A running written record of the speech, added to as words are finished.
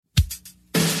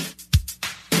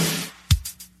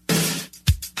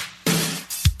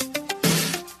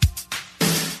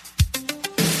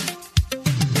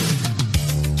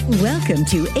Welcome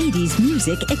to 80s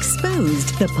Music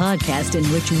Exposed, the podcast in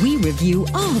which we review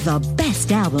all the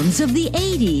best albums of the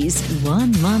 80s,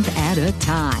 1 month at a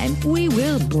time. We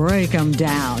will break them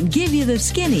down, give you the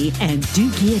skinny, and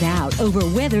duke it out over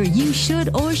whether you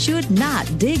should or should not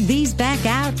dig these back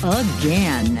out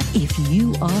again. If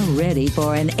you are ready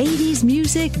for an 80s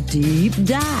music deep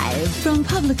dive, from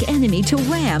Public Enemy to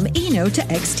Wham, Eno to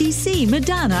XTC,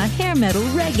 Madonna, hair metal,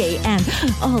 reggae, and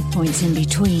all points in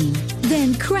between,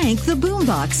 then crank the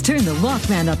boombox, turn the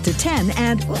Walkman up to 10,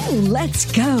 and ooh,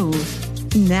 let's go.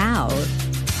 Now,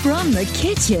 from the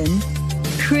kitchen,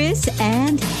 Chris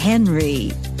and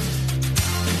Henry.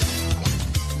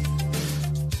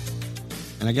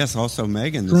 And I guess also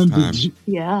Megan this time.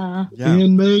 Yeah.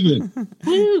 And Megan.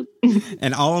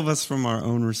 And all of us from our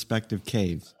own respective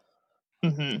caves.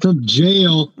 Mm-hmm. From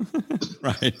jail.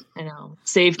 Right. I know.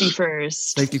 Safety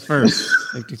first. Safety first.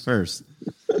 Safety first.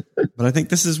 But I think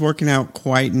this is working out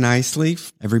quite nicely.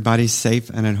 Everybody's safe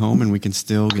and at home, and we can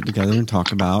still get together and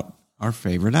talk about our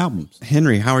favorite albums.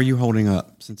 Henry, how are you holding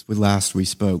up since we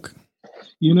spoke?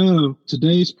 You know,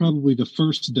 today's probably the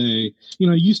first day. You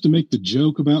know, I used to make the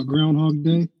joke about Groundhog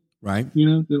Day. Right. You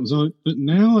know, that was all, but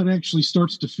now it actually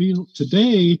starts to feel,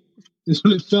 today is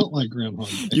when it felt like Groundhog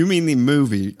Day. You mean the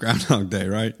movie Groundhog Day,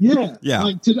 right? Yeah. Yeah.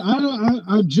 Like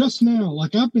I just now,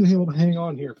 like I've been able to hang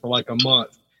on here for like a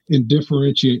month and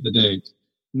differentiate the days.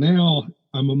 Now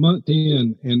I'm a month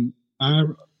in and I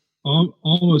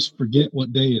almost forget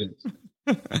what day it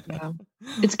is. Yeah.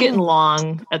 It's getting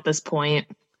long at this point.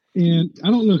 And I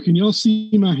don't know, can y'all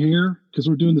see my hair? Because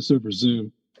we're doing this over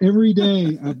Zoom. Every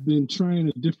day I've been trying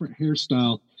a different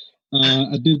hairstyle.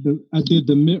 I did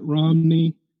the Mitt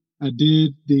Romney, I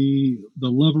did the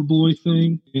Loverboy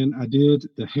thing, and I did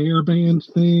the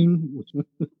hairband thing.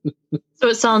 So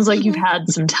it sounds like you've had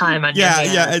some time on your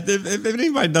hands. Yeah. If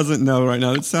anybody doesn't know right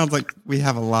now, it sounds like we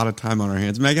have a lot of time on our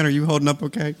hands. Megan, are you holding up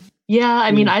okay? Yeah,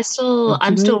 I mean, I'm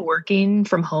still working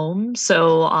from home,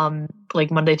 so like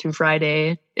Monday through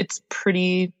Friday, it's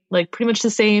pretty much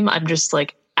the same. I'm just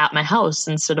like at my house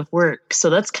instead of work, so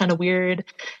that's kind of weird,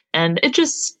 and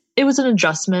it was an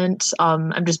adjustment.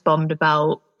 I'm just bummed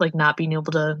about like not being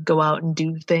able to go out and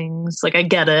do things. Like I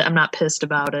get it, I'm not pissed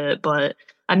about it, but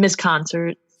I miss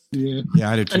concerts. Yeah,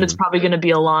 I do too. And it's probably going to be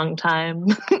a long time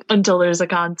until there's a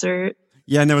concert.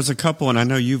 Yeah, and there was a couple, and I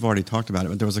know you've already talked about it,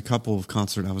 but there was a couple of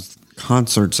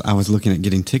concerts I was looking at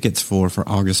getting tickets for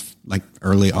August, like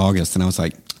early August, and I was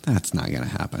like, that's not going to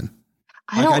happen.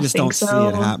 I just don't see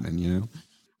it happening, you know?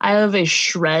 I have a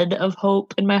shred of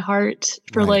hope in my heart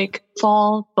for like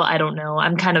fall, but I don't know.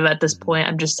 I'm kind of at this point,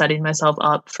 I'm just setting myself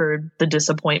up for the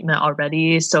disappointment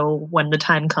already. So when the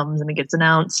time comes and it gets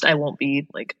announced, I won't be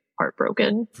like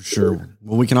heartbroken. For sure.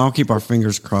 Well, we can all keep our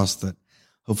fingers crossed that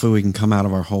hopefully we can come out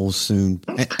of our holes soon.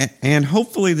 And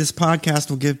hopefully this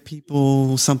podcast will give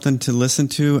people something to listen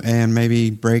to and maybe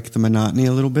break the monotony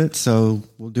a little bit. So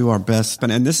we'll do our best.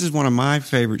 And this is one of my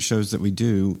favorite shows that we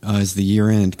do is the year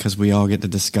end, because we all get to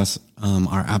discuss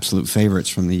our absolute favorites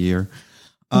from the year.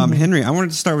 Henry, I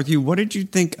wanted to start with you. What did you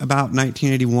think about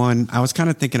 1981? I was kind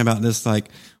of thinking about this, like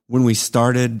when we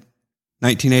started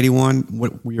 1981,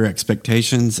 what were your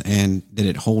expectations, and did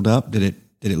it hold up? Did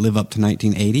it live up to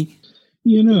 1980?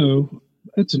 You know,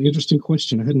 that's an interesting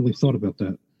question. I hadn't really thought about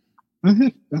that. I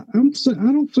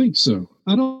don't think so.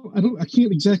 I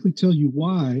can't exactly tell you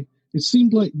why. It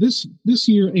seemed like this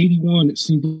year, 81, it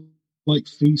seemed like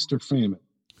feast or famine.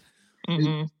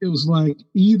 Mm-hmm. It was like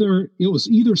either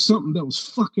something that was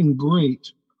fucking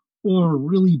great or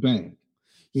really bad.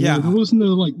 You know, there was no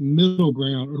like middle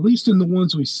ground, or at least in the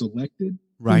ones we selected.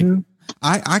 Right. You know?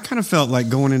 I kind of felt like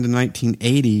going into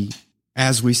 1980,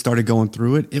 as we started going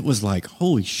through it, it was like,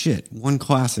 holy shit, one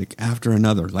classic after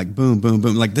another, like boom, boom,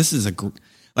 boom. Like this is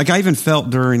like I even felt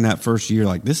during that first year,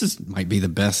 like might be the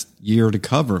best year to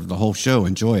cover of the whole show.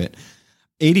 Enjoy it.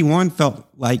 81 felt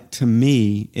like, to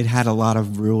me, it had a lot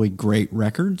of really great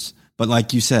records, but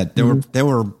like you said, there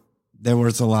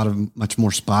was a lot of much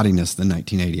more spottiness than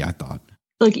 1980, I thought.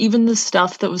 Like even the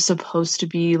stuff that was supposed to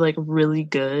be like really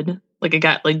good, like it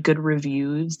got like good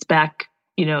reviews back,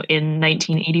 you know, in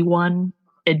 1981.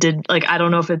 It did, like, I don't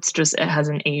know if it's just, it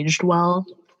hasn't aged well,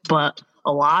 but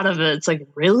a lot of it's like,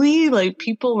 really, like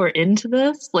people were into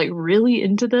this, like really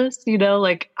into this, you know,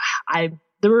 like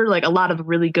there were like a lot of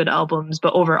really good albums,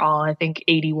 but overall, I think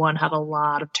 81 had a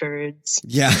lot of turds.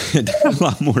 Yeah, it had a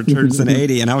lot more turds than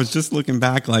 80. And I was just looking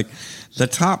back, like the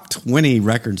top 20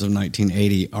 records of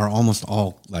 1980 are almost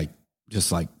all like,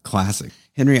 just like classic.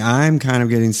 Henry, I'm kind of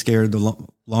getting scared the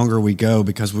longer we go,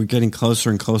 because we're getting closer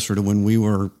and closer to when we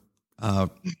were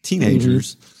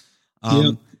teenagers.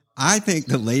 I think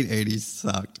the late 80s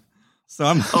sucked. So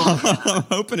I'm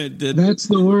hoping it didn't. That's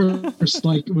the worst.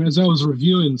 Like as I was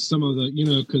reviewing some of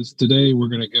the, because today we're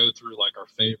going to go through like our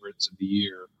favorites of the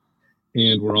year,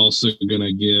 and we're also going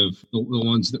to give the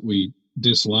ones that we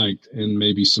disliked and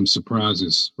maybe some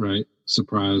surprises, right?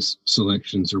 Surprise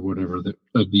selections or whatever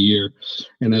of the year.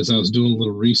 And as I was doing a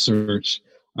little research,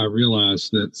 I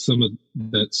realized that some of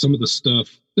the stuff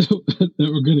that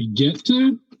we're going to get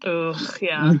to,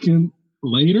 like in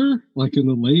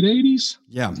the late 80s.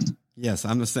 Yeah. Yes,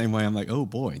 I'm the same way. I'm like, oh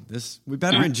boy, we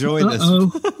better enjoy this. Enjoy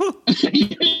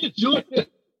it.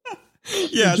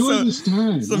 Yeah, enjoy this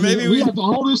time. So maybe we have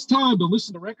all this time to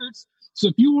listen to records. So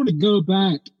if you want to go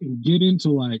back and get into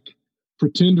like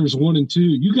Pretenders 1 and 2,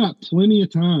 you got plenty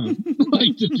of time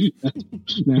like to do that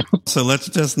now. So let's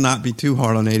just not be too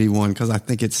hard on 81 because I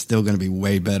think it's still going to be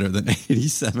way better than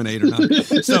 87, 8, or 9.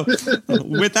 So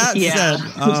with that said,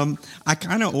 I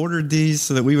kind of ordered these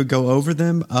so that we would go over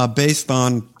them based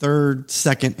on third,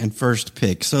 second, and first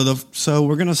pick. So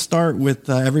we're going to start with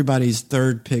everybody's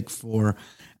third pick for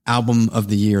album of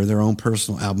the year, their own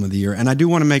personal album of the year. And I do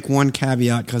want to make one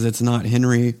caveat because it's not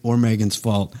Henry or Megan's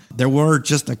fault. There were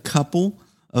just a couple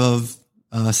of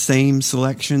same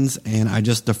selections, and I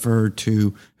just deferred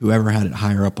to whoever had it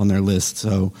higher up on their list.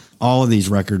 So all of these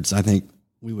records, I think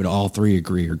we would all three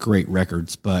agree are great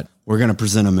records, but we're going to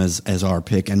present them as our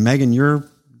pick. And Megan, your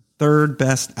third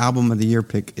best album of the year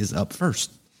pick is up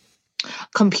first.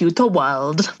 Computer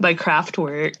World by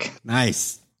Kraftwerk.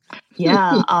 Nice.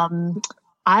 Yeah.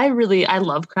 I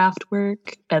love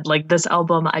Kraftwerk, and like this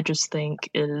album I just think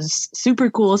is super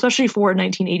cool, especially for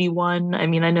 1981. I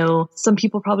mean, I know some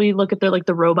people probably look at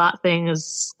the robot thing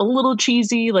as a little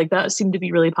cheesy, like that seemed to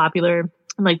be really popular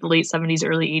in like the late 70s,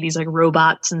 early 80s, like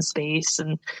robots in space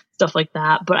and stuff like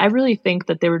that. But I really think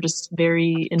that they were just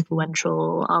very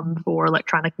influential for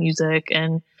electronic music.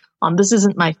 And this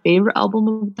isn't my favorite album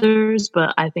of theirs,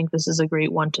 but I think this is a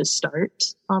great one to start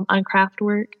on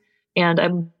Kraftwerk. And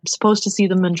I'm supposed to see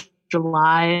them in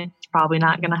July. It's probably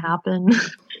not going to happen,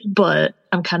 but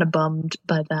I'm kind of bummed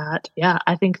by that. Yeah,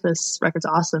 I think this record's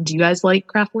awesome. Do you guys like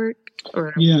Kraftwerk?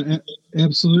 Yeah,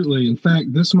 absolutely. In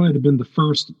fact, this might have been the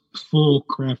first full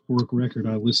Kraftwerk record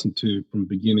I listened to from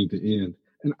beginning to end.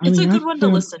 And it's a good one to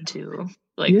listen to.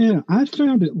 Yeah, I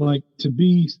found it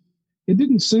it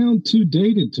didn't sound too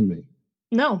dated to me.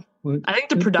 No, I think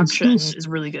the production is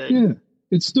really good. Yeah.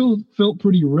 It still felt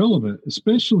pretty relevant,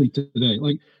 especially today.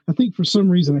 Like, I think for some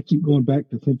reason I keep going back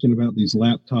to thinking about these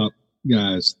laptop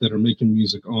guys that are making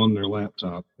music on their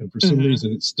laptop. And for some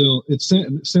reason, it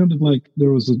sounded like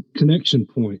there was a connection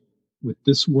point with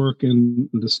this work and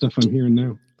the stuff I'm hearing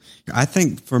now. I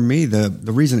think for me, the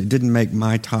reason it didn't make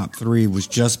my top three was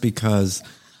just because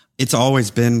it's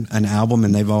always been an album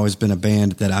and they've always been a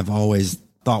band that I've always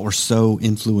thought were so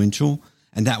influential.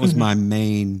 And that was my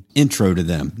main intro to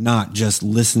them, not just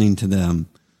listening to them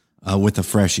with a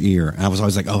fresh ear. I was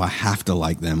always like, oh, I have to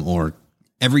like them. Or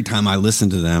every time I listen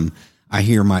to them, I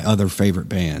hear my other favorite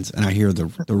bands and I hear the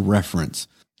reference.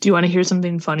 Do you want to hear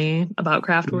something funny about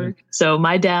Kraftwerk? Yeah. So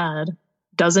my dad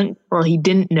he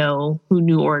didn't know who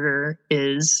New Order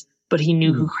is, but he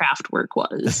knew who Kraftwerk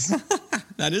was.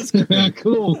 That is great.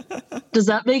 Cool. Does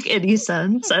that make any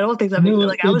sense? I don't think that makes sense.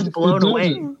 Like, I was blown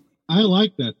away. I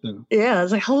like that though. Yeah, I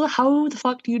was like, how the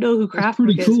fuck do you know who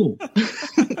Kraftwerk is? Cool.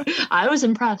 I was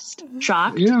impressed,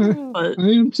 shocked. Yeah, but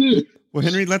I am too. Well,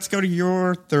 Henry, let's go to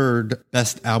your third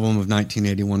best album of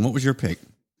 1981. What was your pick?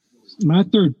 My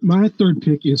third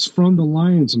pick is From the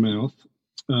Lion's Mouth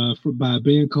by a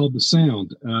band called The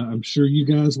Sound. I'm sure you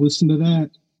guys listen to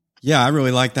that. Yeah, I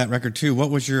really like that record too. What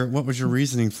was your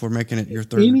reasoning for making it your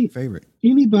third favorite?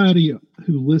 Anybody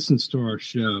who listens to our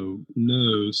show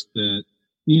knows that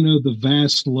the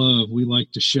vast love we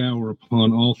like to shower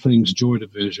upon all things Joy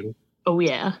Division. Oh,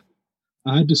 yeah.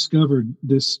 I discovered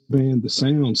this band, The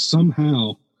Sound,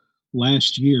 somehow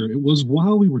last year. It was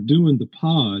while we were doing the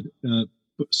pod. But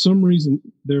for some reason,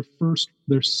 I think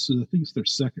it's their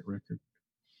second record.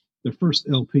 Their first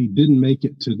LP didn't make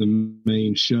it to the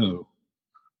main show.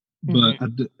 But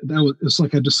it's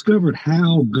like I discovered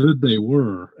how good they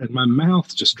were, and my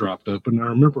mouth just dropped open. And I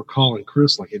remember calling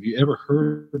Chris, like, have you ever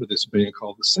heard of this band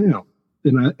called The Sound?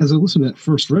 And as I listened to that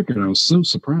first record, I was so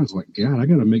surprised, like, God, I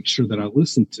got to make sure that I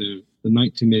listened to the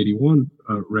 1981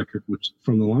 record, which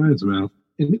From the Lion's Mouth,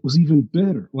 and it was even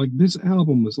better. Like, this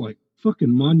album was like fucking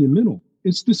monumental.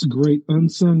 It's this great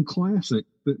unsung classic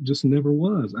that just never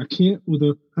was.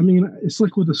 It's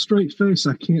like with a straight face,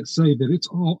 I can't say that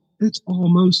it's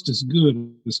almost as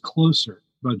good as Closer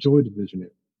by Joy Division.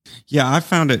 Yeah, I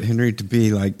found it, Henry, to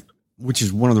be like which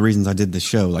is one of the reasons I did the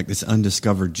show, like this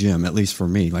undiscovered gem, at least for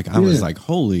me. Like I was like,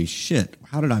 holy shit,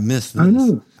 how did I miss this? I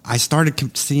know. I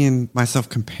started seeing myself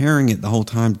comparing it the whole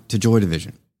time to Joy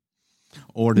Division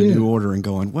or to New Order and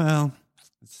going, well,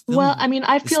 I mean,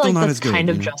 I feel like that's kind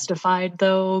of justified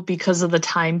though, because of the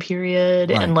time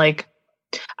period. Right. And like,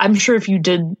 I'm sure if you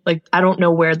did, like, I don't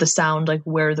know where the sound, like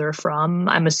where they're from.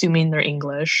 I'm assuming they're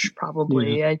English,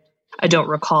 probably. Yeah. I don't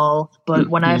recall. But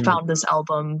when I found this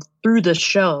album through this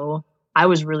show, I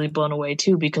was really blown away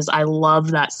too, because I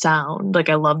love that sound. Like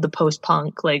I love the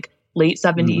post-punk, like late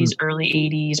 70s, early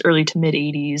 80s, early to mid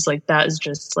 80s. Like that is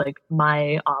just like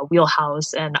my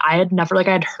wheelhouse. And I had never, like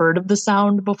I had heard of the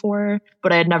sound before,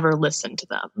 but I had never listened to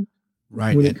them.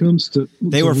 Right. When it comes to,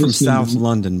 they were from South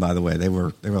London, by the way. They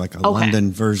were like a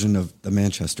London version of the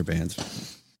Manchester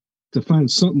bands. To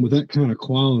find something with that kind of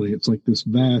quality, it's like this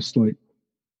vast, like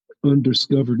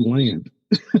undiscovered land.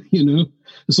 You know,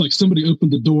 it's like somebody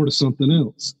opened the door to something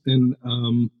else, and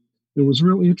it was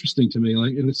really interesting to me.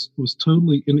 Like, and it was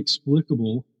totally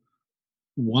inexplicable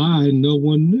why no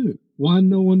one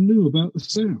knew about the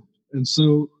sound. And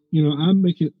so, you know, I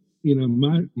make it, you know,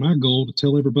 my goal to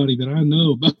tell everybody that I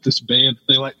know about this band, if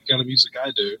they like the kind of music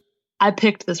I do. I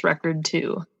picked this record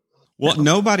too. Well,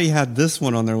 nobody had this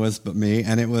one on their list but me,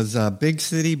 and it was Big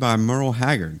City by Merle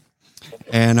Haggard.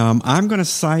 And I'm going to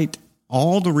cite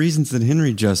all the reasons that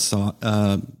Henry just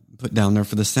put down there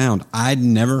for the sound. I'd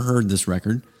never heard this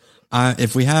record.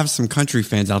 If we have some country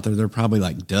fans out there, they're probably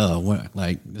like, duh, what?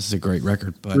 Like, this is a great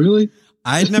record. But really?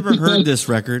 I'd never heard this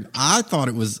record. I thought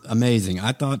it was amazing.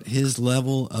 I thought his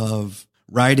level of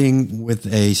writing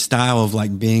with a style of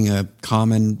like being a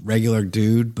common regular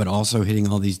dude, but also hitting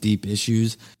all these deep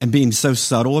issues and being so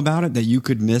subtle about it that you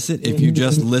could miss it. If you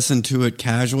just listen to it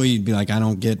casually, you'd be like, I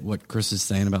don't get what Chris is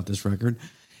saying about this record.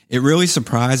 It really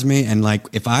surprised me. And like,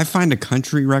 if I find a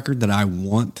country record that I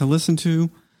want to listen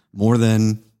to more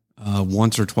than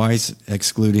once or twice,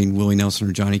 excluding Willie Nelson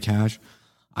or Johnny Cash,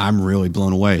 I'm really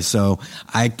blown away. So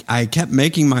I kept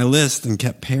making my list and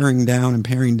kept paring down,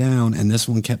 and this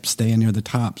one kept staying near the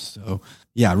top. So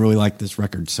yeah, I really like this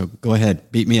record. So go ahead,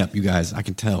 beat me up, you guys. I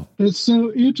can tell. It's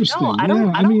so interesting. No, I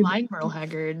don't like Merle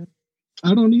Haggard.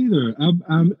 I don't either.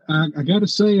 I got to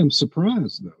say, I'm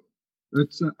surprised though.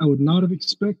 I would not have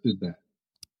expected that.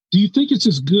 Do you think it's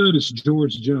as good as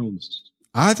George Jones?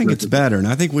 I think it's better. And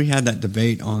I think we had that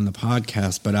debate on the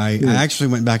podcast, but I actually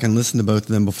went back and listened to both of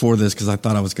them before this because I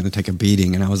thought I was going to take a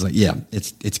beating. And I was like, yeah,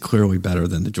 it's clearly better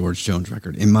than the George Jones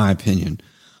record, in my opinion.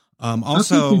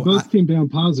 Also, I think we both came down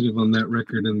positive on that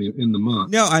record in the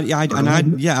month. No,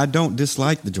 I don't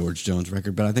dislike the George Jones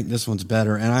record, but I think this one's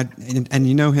better. And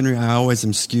you know, Henry, I always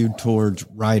am skewed towards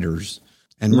writers.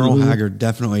 And Merle Haggard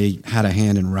definitely had a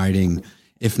hand in writing,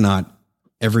 if not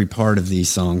every part of these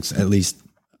songs, at least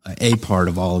a part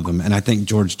of all of them. And I think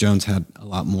George Jones had a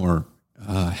lot more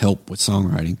help with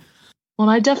songwriting. Well,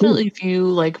 I definitely view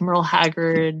like Merle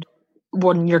Haggard,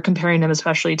 when you're comparing him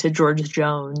especially to George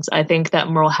Jones, I think that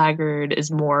Merle Haggard is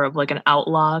more of like an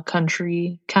outlaw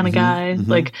country kind of guy.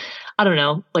 Like, I don't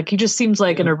know, like he just seems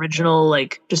like an original,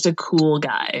 like just a cool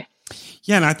guy.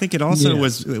 Yeah, and I think it also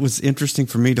was interesting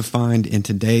for me to find in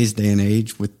today's day and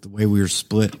age, with the way we were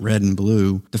split red and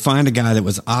blue, to find a guy that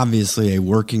was obviously a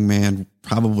working man,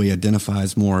 probably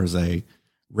identifies more as a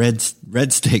red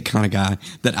state kind of guy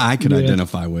that I could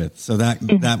identify with. So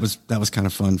that was kind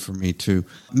of fun for me too.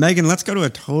 Megan, let's go to a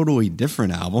totally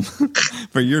different album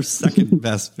for your second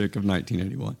best pick of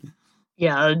 1981.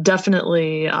 Yeah,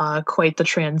 definitely quite the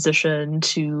transition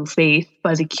to Faith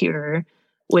by The Cure,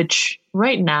 which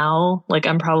right now, like,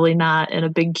 I'm probably not in a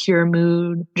big Cure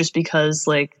mood just because,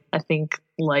 like, I think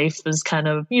life is kind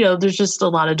of, you know, there's just a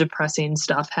lot of depressing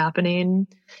stuff happening.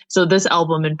 So this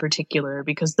album in particular,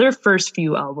 because their first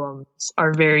few albums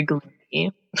are very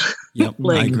gloomy. Yep,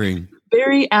 like, I agree.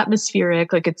 Very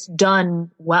atmospheric, like it's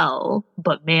done well,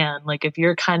 but man, like if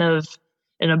you're kind of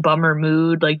in a bummer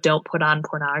mood, like don't put on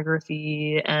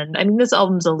pornography. And I mean, this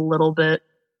album's a little bit,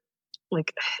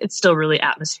 like, it's still really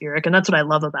atmospheric, and that's what I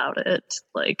love about it.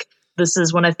 Like, this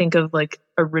is when I think of like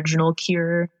original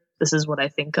Cure, this is what I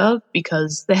think of,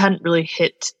 because they hadn't really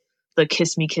hit the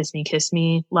kiss me, kiss me, kiss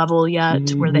me level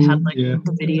yet, where they had like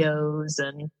the videos.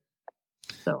 And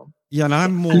so. Yeah. And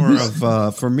I'm more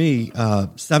of, for me,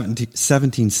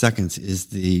 17 Seconds is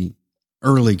the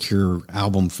early Cure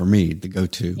album for me, the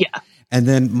go-to. Yeah. And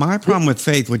then my problem with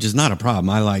Faith, which is not a problem,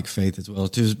 I like Faith as well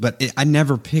too, but I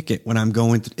never pick it when I'm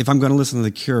going if I'm going to listen to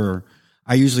The Cure,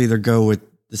 I usually either go with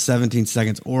the 17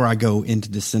 Seconds or I go into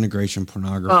disintegration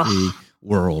pornography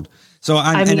world. So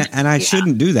I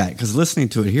shouldn't do that, because listening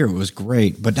to it here, it was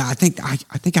great, but I think I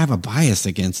have a bias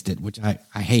against it, which I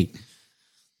hate.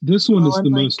 This one Well, is and,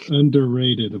 the like- most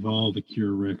underrated of all the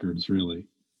Cure records, really.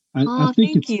 I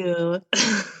think thank it's you.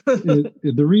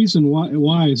 the reason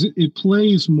why is it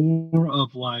plays more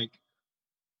of like,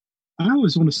 I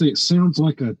always want to say it sounds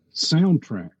like a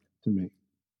soundtrack to me.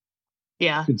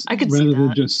 Yeah, It's I could see rather than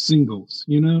that. just singles,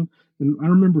 you know. And I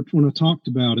remember when I talked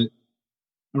about it,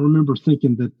 I remember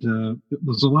thinking that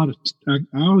there's a lot of I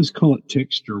always call it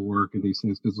texture work in these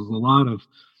things because there's a lot of,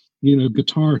 you know,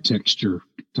 guitar texture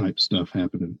type stuff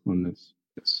happening on this.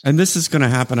 And this is going to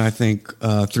happen, I think,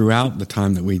 throughout the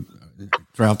time that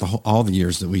throughout all the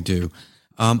years that we do.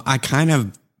 I kind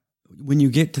of, when you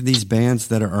get to these bands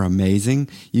that are amazing,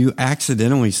 you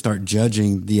accidentally start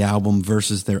judging the album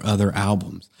versus their other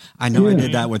albums. I know I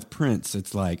did that with Prince.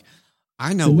 It's like,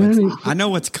 I know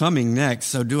what's coming next.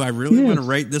 So do I really want to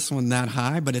rate this one that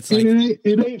high? But it's like,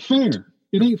 it ain't fair.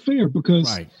 It ain't fair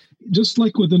because just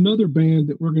like with another band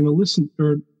that we're going to listen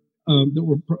or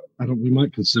we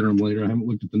might consider them later. I haven't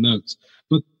looked at the notes,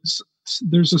 but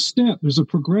there's a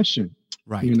progression,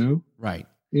 right? You know, right.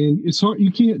 And it's hard.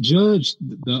 You can't judge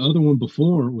the other one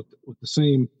before with the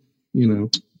same, you know.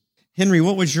 Henry,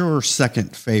 what was your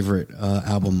second favorite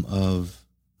album of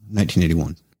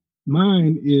 1981?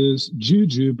 Mine is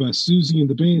Juju by Susie and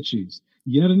the Banshees.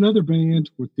 Yet another band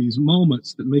with these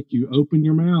moments that make you open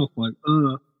your mouth. Like,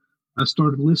 I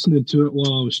started listening to it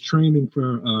while I was training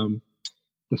for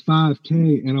the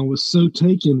 5K, and I was so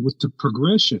taken with the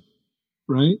progression,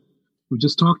 right? We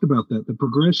just talked about that, the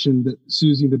progression that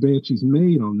Susie and the Banshees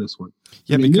made on this one.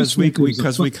 Yeah, because we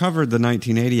covered the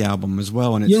 1980 album as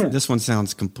well, and this one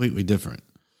sounds completely different.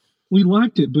 We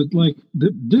liked it, but like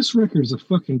this record is a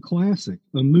fucking classic.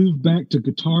 A move back to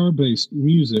guitar-based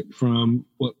music from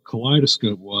what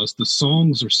Kaleidoscope was. The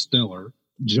songs are stellar.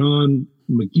 John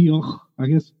McGeoch, I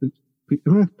guess. I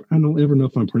don't ever know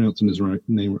if I'm pronouncing his right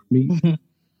name.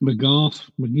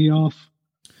 McGeoff.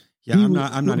 Yeah, I'm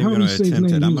not even going to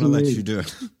attempt it. I'm going to let you do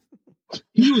it.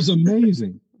 He was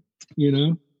amazing. You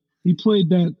know, he played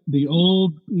the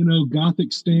old, you know,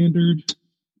 Gothic standard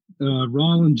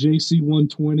Roland JC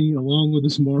 120 along with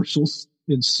his Marshalls.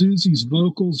 And Susie's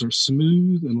vocals are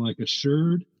smooth and like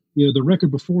assured. You know, the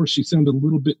record before she sounded a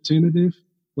little bit tentative,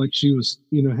 like she was,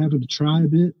 you know, having to try a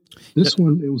bit. This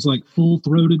one, it was like full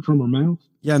throated from her mouth.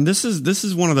 Yeah, and this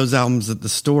is one of those albums that the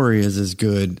story is as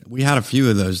good. We had a few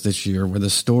of those this year where the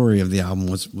story of the album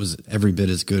was every bit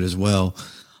as good as well.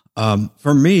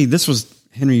 For me, this was,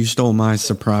 Henry, you stole my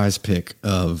surprise pick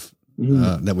of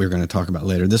that we were going to talk about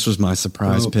later. This was my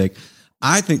surprise pick.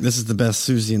 I think this is the best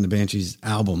Susie and the Banshees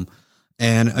album.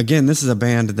 And again, this is a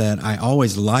band that I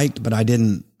always liked, but I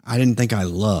didn't think I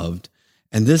loved.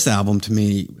 And this album, to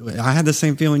me, I had the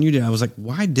same feeling you did. I was like,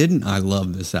 why didn't I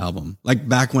love this album? Like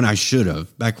back when I should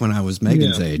have, back when I was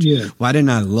Megan's age. Yeah. Why didn't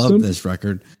I love this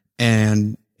record?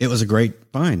 And it was a great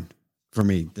find for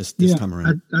me this time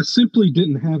around. I simply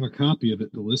didn't have a copy of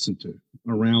it to listen to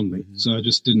around me. So I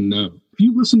just didn't know. If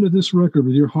you listen to this record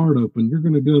with your heart open, you're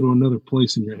going to go to another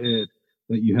place in your head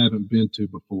that you haven't been to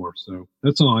before. So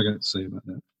that's all I got to say about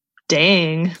that.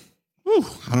 Dang. Whew,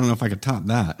 I don't know if I could top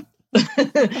that.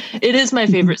 It is my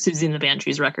favorite Susie and the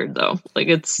Banshees record, though. Like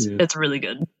it's really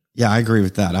good. Yeah, I agree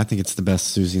with that. I think it's the best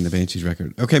Susie and the Banshees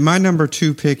record. Okay, my number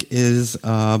 2 pick is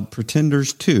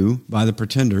Pretenders 2 by the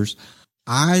Pretenders.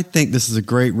 I think this is a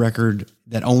great record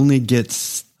that only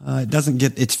gets doesn't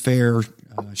get its fair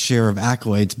share of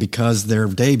accolades because their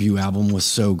debut album was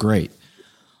so great.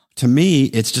 To me,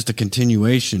 it's just a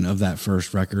continuation of that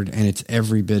first record, and it's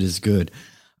every bit as good.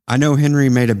 I know Henry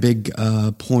made a big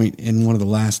point in one of the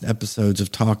last episodes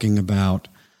of talking about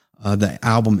the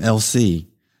album LC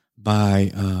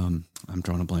by, I'm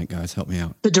drawing a blank, guys. Help me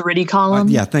out. The Doherty Column?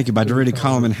 Yeah, thank you. By Doherty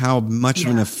Column, and how much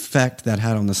of an effect that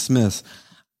had on the Smiths.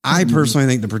 I personally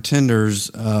think the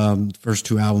Pretenders' first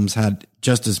 2 albums had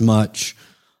just as much,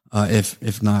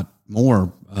 if not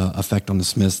more, effect on the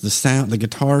Smiths. The sound, the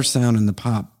guitar sound, and the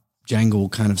pop jangle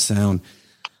kind of sound.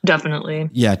 Definitely.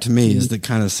 Yeah, to me is the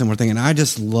kind of similar thing. And I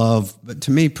just love, but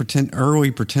to me,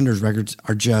 early Pretenders records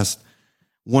are just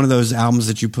one of those albums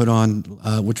that you put on,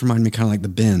 which remind me kind of like the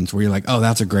Bends, where you're like, oh,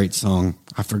 that's a great song.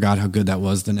 I forgot how good that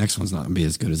was. The next one's not going to be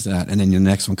as good as that. And then the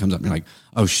next one comes up and you're like,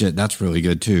 oh shit, that's really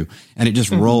good too. And it just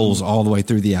rolls all the way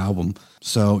through the album.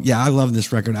 So yeah, I love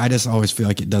this record. I just always feel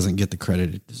like it doesn't get the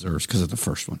credit it deserves because of the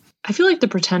first one. I feel like the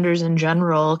Pretenders in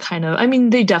general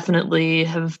they definitely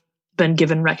have been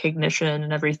given recognition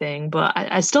and everything, but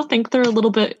I still think they're a little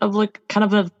bit of like kind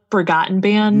of a forgotten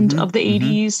band of the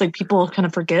 80s. Like people kind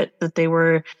of forget that they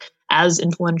were as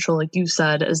influential, like you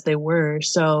said, as they were.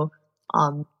 So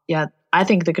I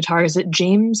think the guitar, is it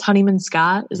James Honeyman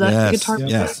Scott? Is that the guitar player?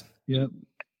 Yes. Yep.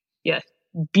 Yeah.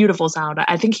 beautiful sound.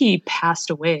 I think he passed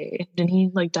away. Didn't he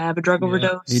like die of a drug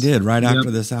overdose? He did right after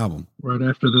this album. Right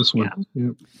after this one. Yeah.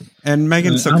 Yep. And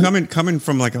Megan, so coming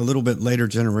from like a little bit later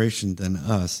generation than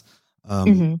us,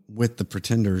 with the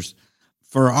Pretenders,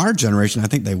 for our generation, I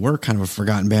think they were kind of a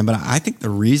forgotten band, but I think the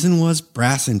reason was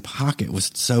Brass in Pocket was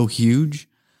so huge.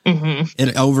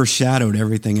 It overshadowed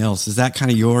everything else. Is that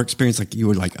kind of your experience? Like you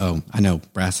were like, oh, I know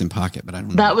Brass in Pocket, but I don't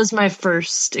know. That was my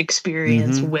first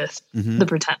experience with the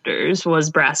Pretenders was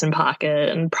Brass in Pocket,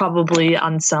 and probably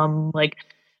on some like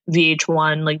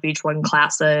VH1, like VH1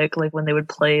 Classic, like when they would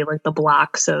play like the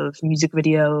blocks of music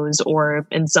videos, or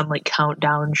in some like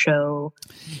countdown show,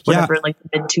 whatever, like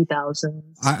the mid 2000s.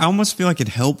 I almost feel like it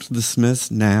helped the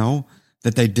Smiths now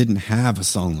that they didn't have a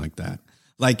song like that.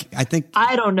 Like, I think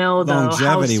I don't know though.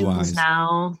 Longevity how wise,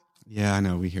 now. Yeah, I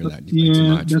know we hear that.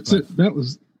 Yeah, much, that's it. That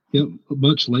was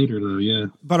much later though. Yeah,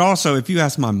 but also if you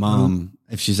ask my mom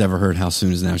if she's ever heard How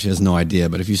Soon Is Now, she has no idea.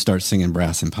 But if you start singing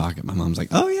Brass in Pocket, my mom's like,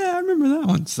 oh yeah, I remember that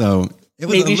one. So it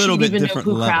was maybe a little bit different.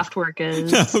 Know who Kraftwerk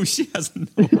is? No, she has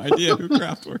no idea who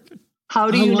Kraftwerk is. How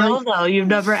do you know, though? You've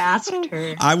never asked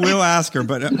her. I will ask her,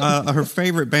 but her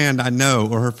favorite band I know,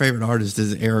 or her favorite artist,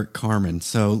 is Eric Carmen.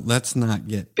 So let's not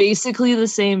get... Basically the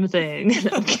same thing.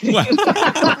 No, I'm kidding.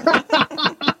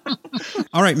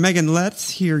 All right, Megan, let's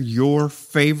hear your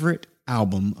favorite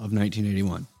album of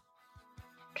 1981.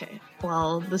 Okay,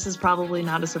 well, this is probably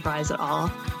not a surprise at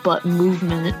all, but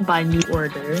Movement by New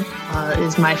Order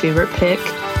is my favorite pick.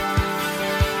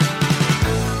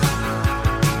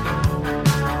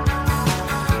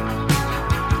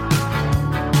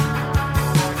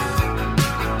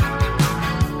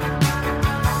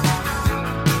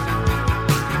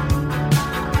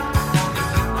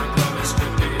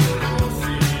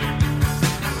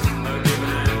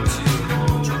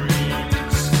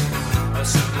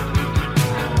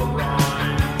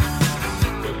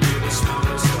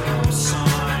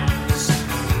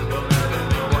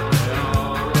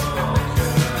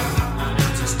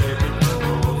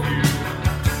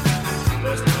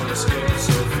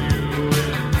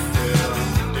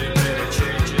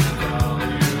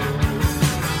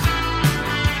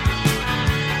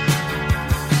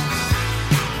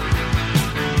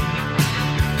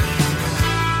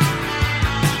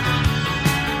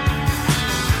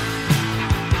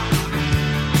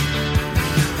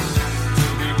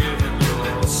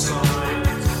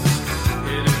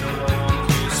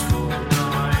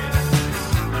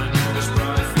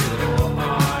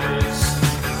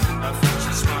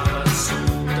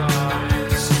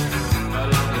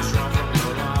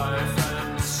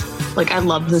 Like, I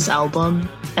love this album,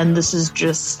 and this is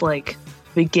just like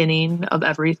beginning of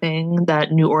everything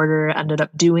that New Order ended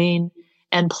up doing.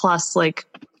 And plus, like,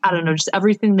 I don't know, just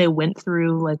everything they went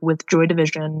through, like with Joy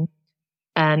Division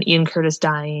and Ian Curtis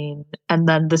dying, and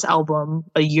then this album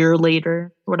a year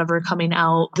later, whatever, coming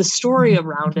out. The story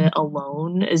around it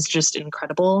alone is just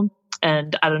incredible.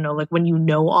 And I don't know, like when you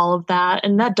know all of that,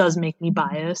 and that does make me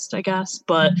biased, I guess,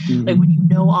 but like when you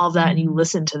know all of that and you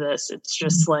listen to this, it's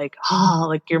just like,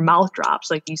 like your mouth drops,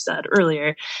 like you said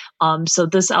earlier. So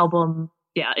this album,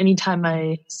 yeah, anytime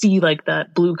I see like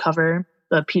that blue cover,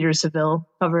 the Peter Seville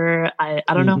cover, I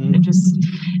don't know,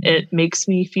 it makes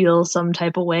me feel some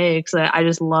type of way, because I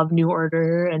just love New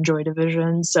Order and Joy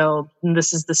Division. So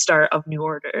this is the start of New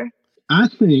Order. I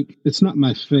think it's not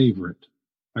my favorite,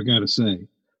 I gotta say.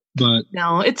 But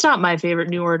no, it's not my favorite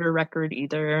New Order record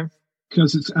either.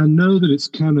 Because I know that it's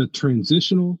kind of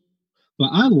transitional, but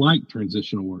I like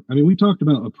transitional work. I mean, we talked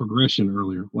about a progression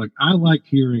earlier. Like, I like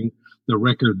hearing the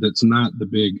record that's not the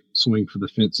big swing for the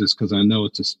fences, because I know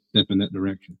it's a step in that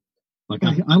direction. Like,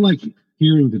 I like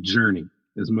hearing the journey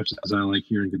as much as I like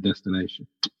hearing the destination.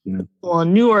 You know? Well,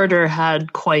 New Order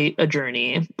had quite a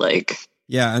journey. Like,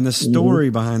 yeah, and the story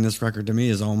behind this record to me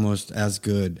is almost as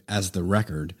good as the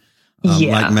record.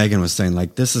 Like Megan was saying,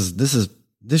 like this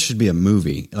should be a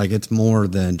movie. Like, it's more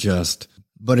than just,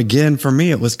 but again, for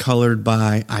me, it was colored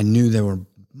by, I knew there were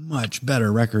much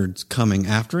better records coming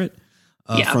after it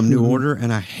from New Order.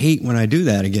 And I hate when I do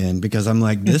that again, because I'm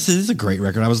like, this is a great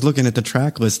record. I was looking at the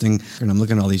track listing and I'm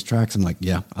looking at all these tracks. I'm like,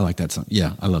 yeah, I like that song.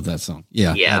 Yeah. I love that song.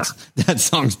 Yeah. That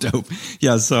song's dope.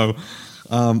 Yeah. So,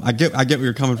 I get where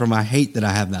you're coming from. I hate that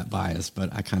I have that bias,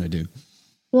 but I kind of do.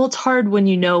 Well, it's hard when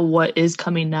you know what is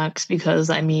coming next, because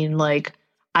I mean, like,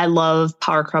 I love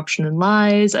Power, Corruption, and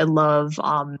Lies. I love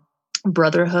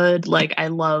Brotherhood. Like, I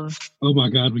love... Oh my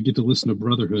God, we get to listen to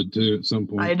Brotherhood too at some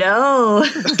point. I know.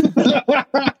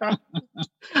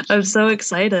 I'm so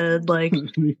excited. Like,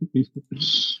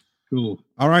 cool.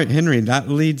 All right, Henry, that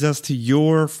leads us to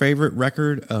your favorite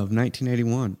record of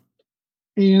 1981.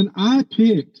 And I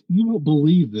picked, you won't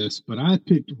believe this, but I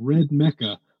picked Red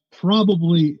Mecca,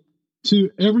 probably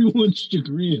to everyone's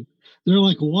chagrin. They're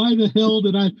like, why the hell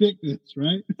did I pick this,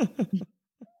 right?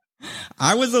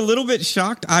 I was a little bit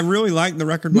shocked. I really liked the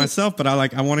record myself, but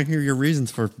I want to hear your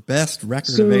reasons for best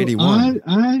record of 81.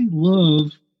 I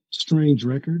love strange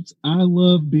records. I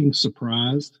love being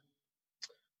surprised.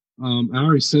 I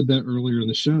already said that earlier in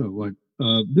the show. Like,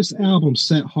 this album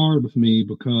sat hard with me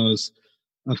because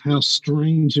of how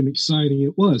strange and exciting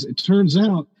it was. It turns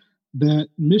out that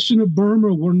Mission of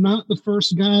Burma were not the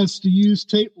first guys to use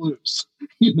tape loops.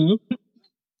 You know,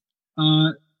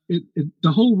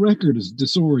 the whole record is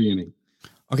disorienting.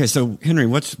 Okay, so Henry,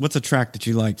 what's a track that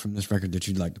you like from this record that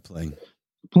you'd like to play?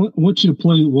 I want you to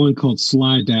play one called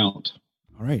Slide Out.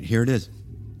 All right, here it is.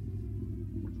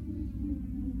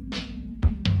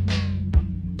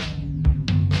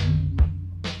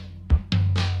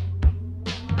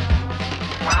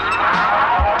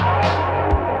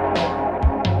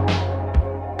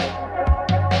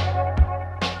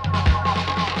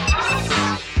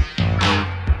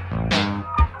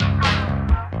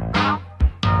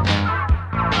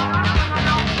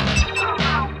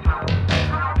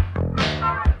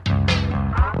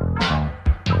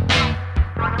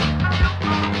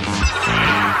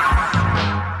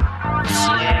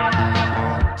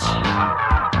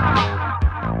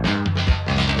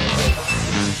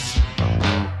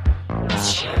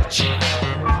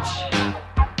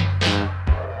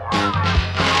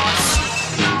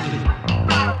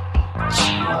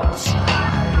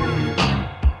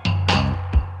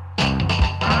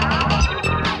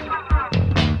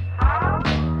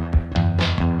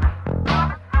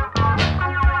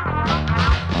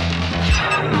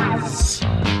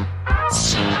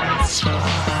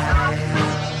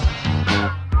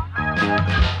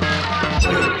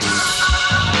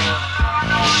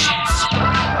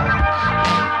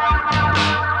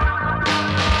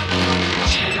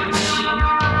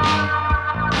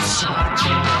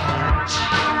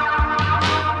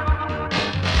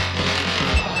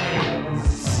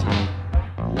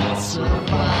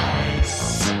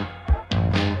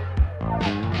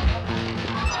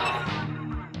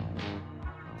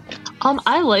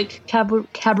 I like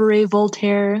Cabaret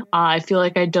Voltaire. I feel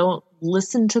like I don't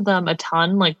listen to them a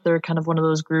ton. Like, they're kind of one of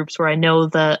those groups where I know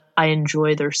that I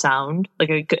enjoy their sound. Like,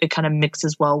 it kind of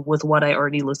mixes well with what I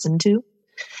already listened to.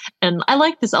 And I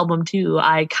like this album too.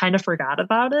 I kind of forgot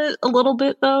about it a little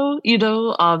bit though. You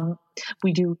know,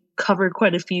 we do cover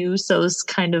quite a few, so it's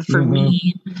kind of for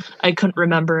me, I couldn't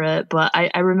remember it, but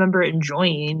I remember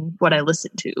enjoying what I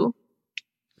listened to.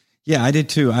 Yeah, I did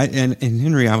too. And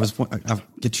Henry, I'll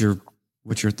get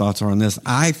what your thoughts are on this.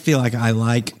 I feel like I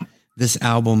like this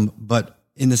album, but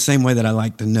in the same way that I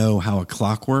like to know how a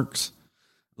clock works.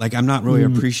 Like, I'm not really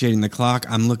appreciating the clock.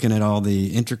 I'm looking at all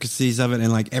the intricacies of it.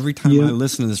 And like every time I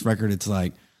listen to this record, it's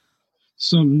like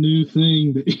some new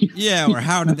thing. Or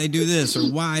how did they do this?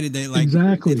 Or why did they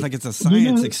exactly? It's like it's a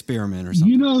science experiment or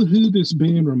something. You know who this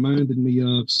band reminded me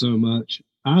of so much?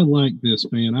 I like this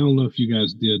band. I don't know if you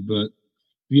guys did, but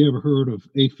have you ever heard of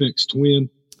Aphex Twin?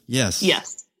 Yes.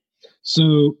 Yes.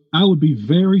 So I would be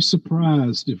very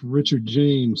surprised if Richard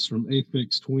James from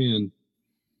Aphex Twin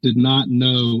did not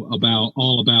know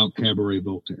all about Cabaret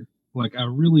Voltaire. Like, I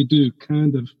really do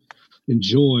kind of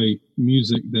enjoy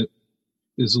music that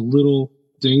is a little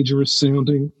dangerous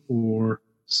sounding or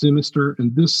sinister.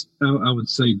 And this, I would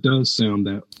say, does sound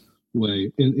that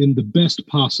way in the best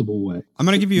possible way. I'm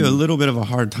going to give you a little bit of a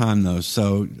hard time, though.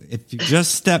 So if you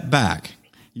just step back,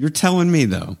 you're telling me,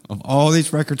 though, of all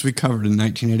these records we covered in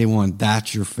 1981,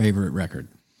 that's your favorite record.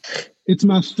 It's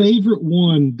my favorite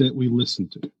one that we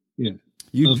listened to. Yeah.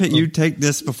 You take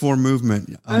this before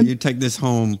Movement. You take this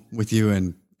home with you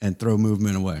and throw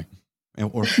Movement away.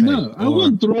 Or I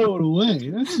wouldn't throw it away.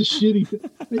 That's a shitty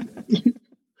thing.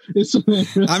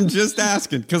 I'm just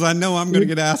asking because I know I'm going to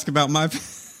get asked about my.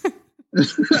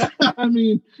 I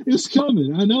mean, it's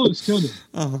coming. I know it's coming.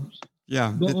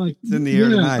 Yeah, but it's in the air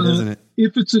tonight, isn't it?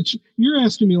 If it's you're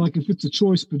asking me like if it's a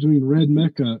choice between Red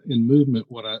Mecca and Movement,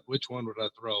 which one would I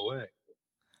throw away?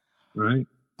 Right.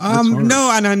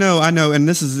 No, and I know, and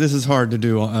this is hard to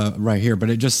do right here, but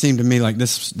it just seemed to me like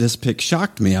this pick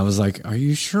shocked me. I was like, "Are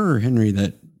you sure, Henry,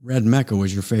 that Red Mecca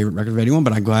was your favorite record of 81?"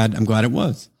 But I'm glad it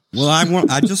was. Well,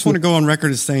 I just want to go on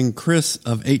record as saying Chris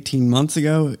of 18 months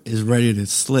ago is ready to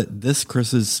slit this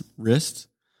Chris's wrist.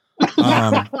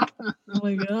 Oh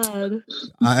my God!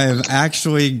 I have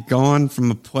actually gone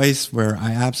from a place where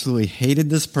I absolutely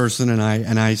hated this person, and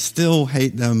I still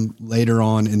hate them later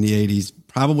on in the 80s.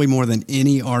 Probably more than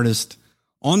any artist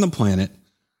on the planet.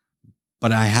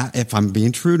 But if I'm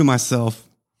being true to myself,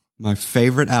 my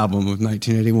favorite album of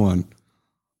 1981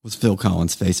 was Phil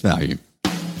Collins' Face Value.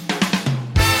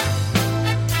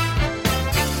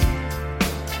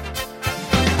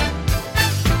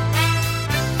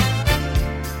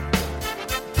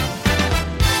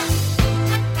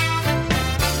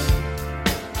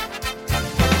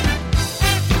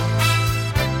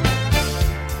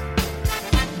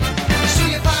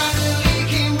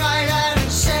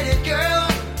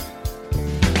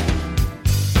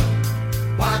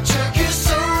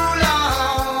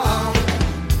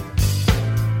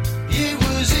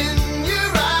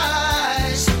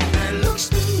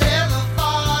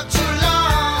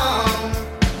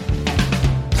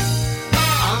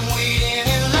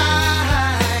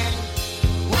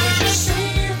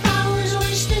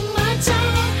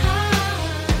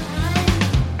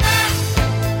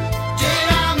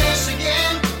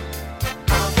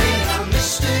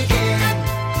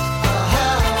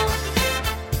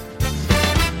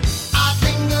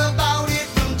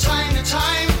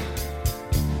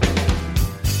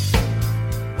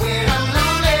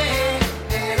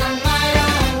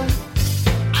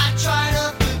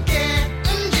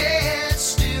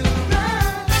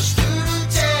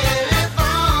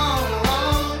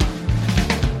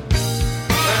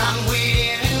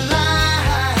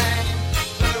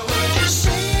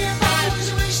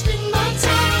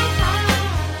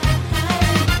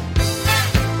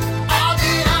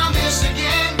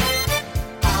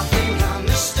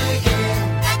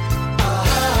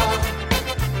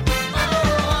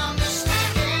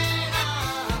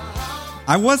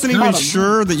 I wasn't even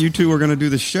sure that you two were going to do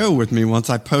the show with me once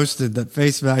I posted that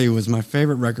Face Value was my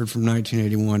favorite record from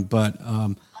 1981. But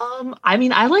I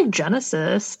mean, I like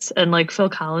Genesis, and like Phil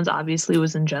Collins obviously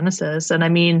was in Genesis, and I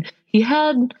mean, he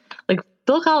had like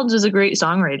Phil Collins is a great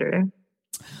songwriter.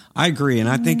 I agree, and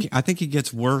I think he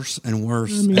gets worse and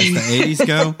worse as the 80s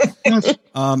go.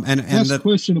 That's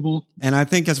questionable. And I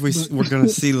think as we're going to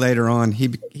see later on,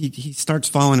 he starts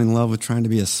falling in love with trying to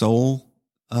be a soul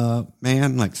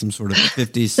man, like some sort of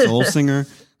 50s soul singer,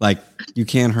 like You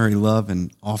Can't Hurry Love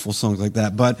and awful songs like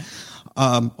that, but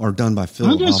or done by Phil.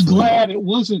 I'm just glad it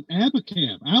wasn't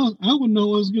Abacab. I wouldn't know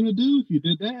what I was going to do if you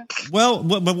did that. Well,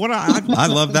 but what I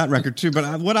love that record too, but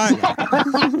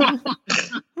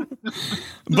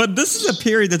but this is a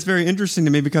period that's very interesting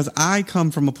to me because I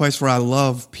come from a place where I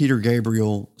love Peter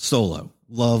Gabriel solo,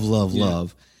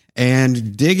 love.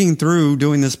 And digging through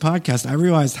doing this podcast, I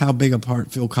realized how big a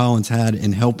part Phil Collins had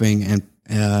in helping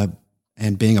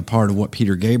and being a part of what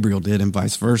Peter Gabriel did and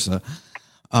vice versa.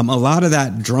 A lot of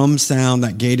that drum sound,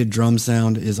 that gated drum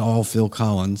sound is all Phil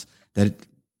Collins that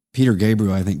Peter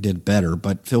Gabriel, I think, did better,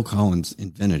 but Phil Collins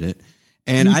invented it.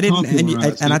 And I didn't,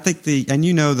 and I think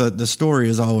the story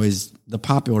is always, the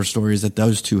popular story is that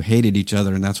those two hated each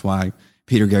other. And that's why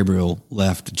Peter Gabriel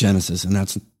left Genesis. And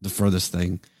that's the furthest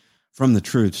thing from the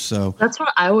truth. So that's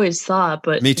what I always thought.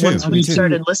 But once we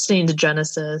started listening to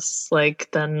Genesis, like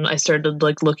then I started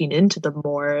like looking into them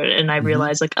more, and I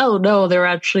realized like, oh no, they were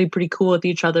actually pretty cool with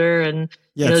each other, and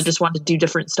just wanted to do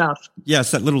different stuff.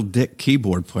 Yes, that little dick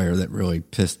keyboard player that really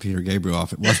pissed Peter Gabriel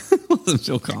off. It wasn't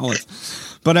Phil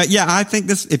Collins. But I think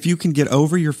this, if you can get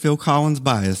over your Phil Collins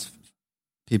bias,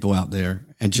 people out there,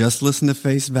 and just listen to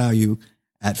Face Value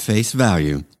at face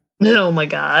value. Oh my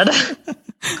God.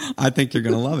 I think you're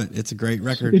going to love it. It's a great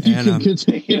record. If you can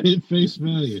take it at face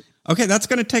value. Okay, that's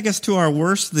going to take us to our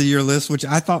worst of the year list, which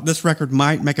I thought this record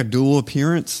might make a dual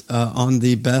appearance on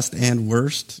the best and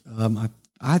worst.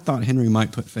 I thought Henry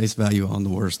might put Face Value on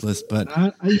the worst list, but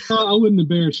I wouldn't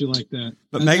embarrass you like that.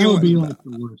 But Megan would be like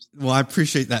the worst. Well, I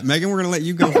appreciate that. Megan, we're going to let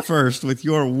you go first with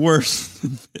your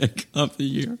worst pick of the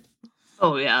year.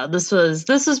 Oh yeah, this was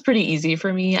pretty easy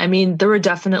for me. I mean, there were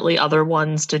definitely other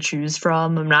ones to choose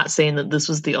from. I'm not saying that this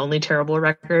was the only terrible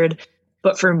record,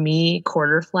 but for me,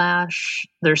 Quarter Flash,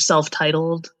 their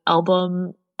self-titled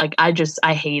album, like I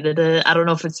hated it. I don't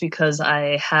know if it's because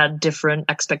I had different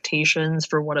expectations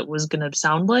for what it was going to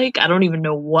sound like. I don't even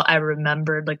know what I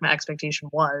remembered like my expectation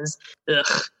was.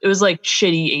 Ugh, it was like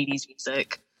shitty 80s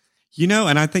music. You know,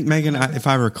 and I think Megan, if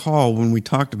I recall when we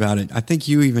talked about it, I think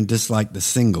you even disliked the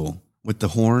single with the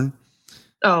horn.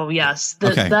 Oh yes.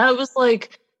 That was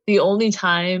like the only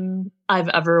time I've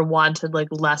ever wanted like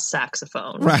less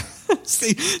saxophone. Right.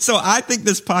 See, so I think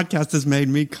this podcast has made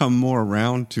me come more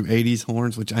around to 80s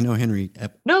horns, which I know Henry.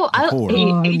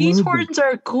 80s horns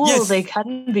are cool. Yes. They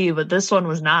can be, but this one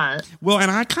was not. Well,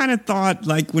 and I kind of thought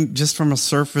like when just from a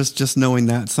surface, just knowing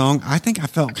that song, I think I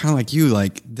felt kind of like you,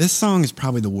 like this song is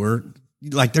probably the worst.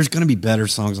 Like there's going to be better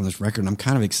songs on this record. And I'm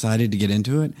kind of excited to get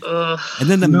into it. And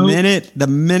then the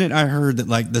minute I heard that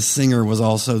like the singer was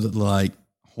also like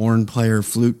horn player,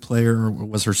 flute player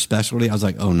was her specialty. I was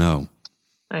like, oh no,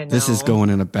 I know. this is going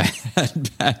in a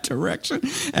bad direction.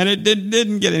 And it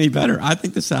didn't get any better. I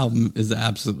think this album is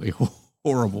absolutely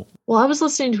horrible. Well, I was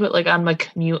listening to it like on my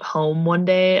commute home one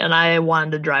day, and I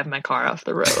wanted to drive my car off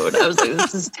the road. I was like,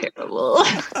 this is terrible.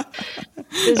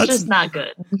 It's just not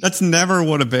good. That's never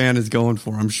what a band is going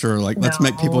for, I'm sure. Like, let's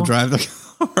make people drive the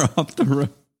car off the road.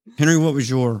 Henry, what was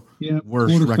your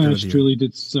worst record of the year? Truly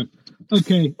did suck.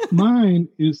 Okay, mine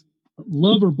is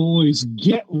Loverboy's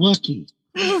Get Lucky.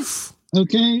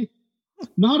 Okay?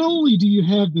 Not only do you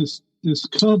have this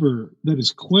cover that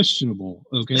is questionable,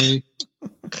 okay,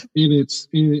 in its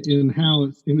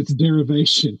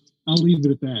derivation. I'll leave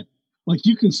it at that. Like,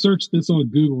 you can search this on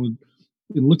Google and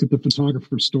look at the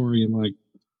photographer's story and like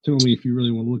tell me if you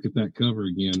really want to look at that cover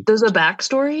again. There's a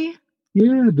backstory?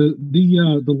 Yeah,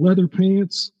 the leather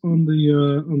pants on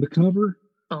the cover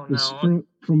is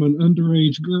from an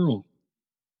underage girl.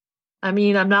 I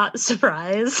mean, I'm not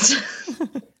surprised.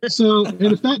 So, and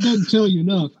if that doesn't tell you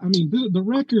enough, I mean, the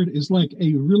record is like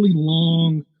a really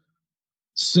long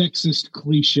sexist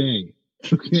cliche.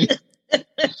 Okay.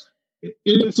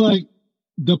 It's like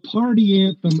the party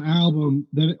anthem album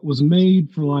that it was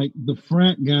made for like the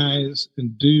frat guys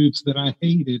and dudes that I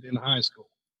hated in high school.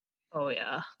 Oh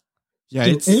yeah.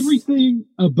 Yeah. So everything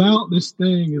about this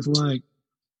thing is like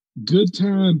good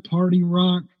time party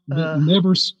rock that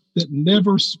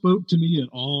never spoke to me at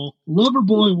all.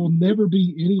 Loverboy will never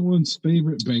be anyone's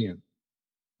favorite band.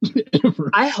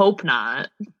 Ever. I hope not.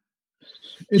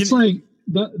 It's like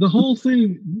the whole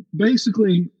thing,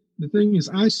 basically, the thing is,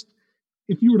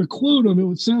 if you were to quote them, it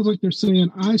would sound like they're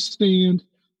saying, I stand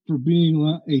for being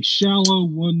like a shallow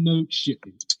one-note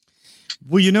shitty.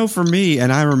 Well, for me,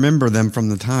 and I remember them from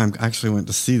the time, I actually went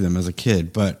to see them as a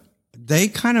kid, but they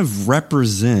kind of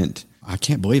represent, I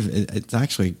can't believe it, it's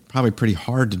actually probably pretty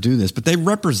hard to do this, but they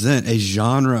represent a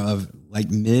genre of like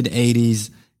mid-'80s,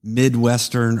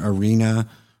 Midwestern arena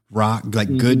rock,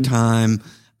 like good time.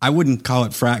 I wouldn't call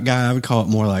it frat guy. I would call it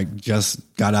more like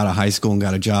just got out of high school and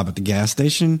got a job at the gas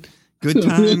station. Good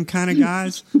time kind of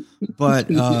guys. But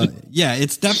yeah,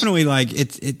 it's definitely like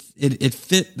it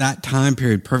fit that time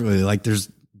period perfectly. Like there's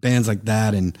bands like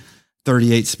that and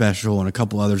 38 Special and a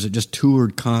couple others that just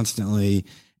toured constantly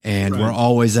and were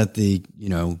always at the,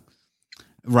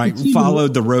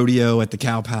 followed the rodeo at the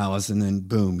Cow Palace and then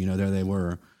boom, there they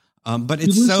were. But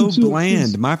it's so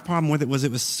bland. My problem with it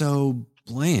was so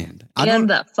bland. And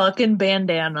that fucking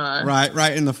bandana.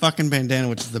 Right. And the fucking bandana,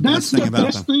 which is the best thing about them. The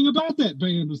best thing about that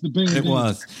band was the bandana. It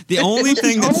was. The only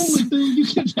thing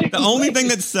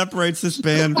that separates this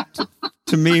band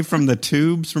to me from the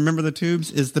Tubes, remember the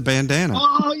Tubes, is the bandana.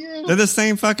 Oh, yeah. They're the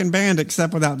same fucking band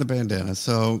except without the bandana.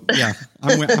 So, yeah,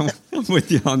 I'm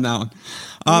with you on that one.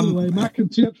 Anyway, my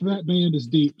contempt for that band is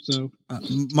deep. So,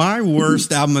 my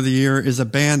worst album of the year is a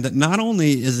band that not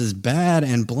only is as bad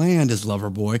and bland as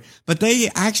Loverboy, but they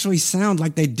actually sound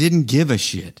like they didn't give a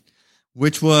shit,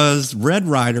 which was Red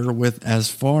Rider with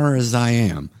As Far As I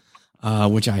Am,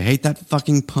 which I hate that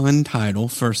fucking pun title,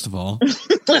 first of all.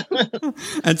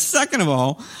 And second of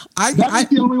all, that's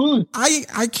the only one.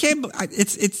 I can't,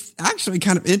 it's actually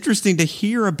kind of interesting to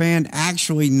hear a band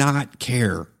actually not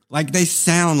care. Like they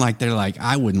sound like they're like,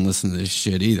 I wouldn't listen to this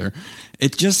shit either.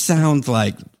 It just sounds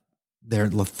like they're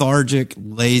lethargic,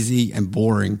 lazy, and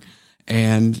boring.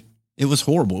 And it was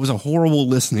horrible. It was a horrible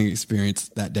listening experience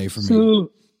that day for me.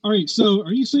 So, all right. So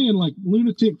are you saying like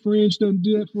Lunatic Fringe doesn't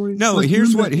do that for you? No, like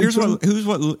here's what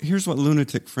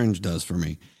Lunatic Fringe does for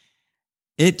me.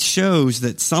 It shows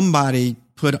that somebody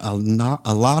put a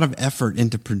lot of effort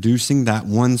into producing that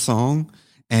one song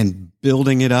and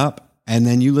building it up. And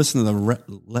then you listen to the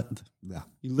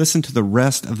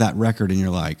rest of that record, and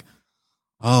you're like,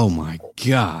 "Oh my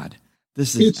god,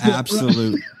 this is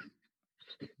absolute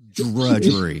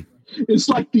drudgery." It's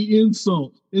like the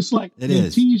insult. It's like they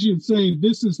tease you and say,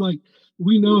 "This is like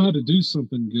we know how to do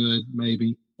something good,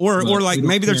 maybe." Or like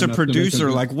maybe there's a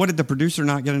producer. Like, what did the producer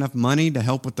not get enough money to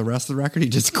help with the rest of the record? He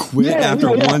just quit after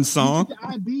one song. The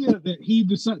idea that he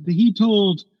decided that he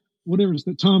told whatever it's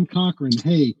that Tom Cochran,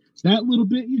 hey, that little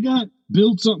bit you got,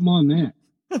 build something on that.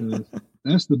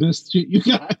 That's the best shit you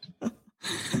got.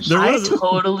 I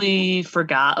totally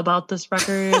forgot about this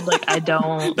record. Like, I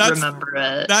don't remember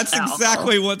it. That's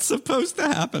exactly what's supposed to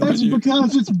happen. That's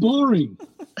because it's boring.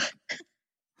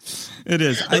 It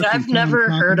is. Like, I've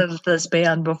never heard of this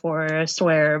band before, I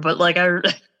swear. But like,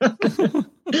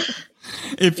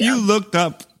 if you looked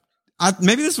up,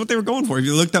 maybe this is what they were going for. If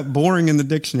you looked up boring in the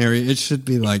dictionary, it should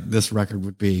be like this record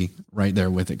would be right there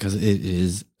with it because it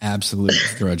is absolute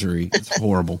drudgery. It's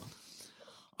horrible.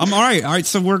 All right.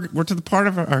 So we're to the part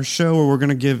of our show where we're going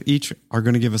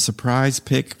to give a surprise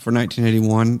pick for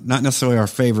 1981. Not necessarily our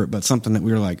favorite, but something that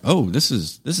we were like, oh, this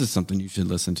is something you should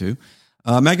listen to.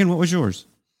 Megan, what was yours?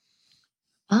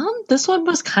 This one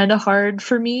was kind of hard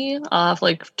for me,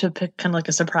 like to pick kind of like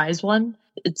a surprise one.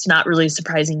 It's not really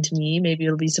surprising to me. Maybe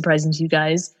it'll be surprising to you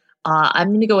guys. I'm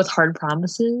going to go with Hard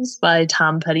Promises by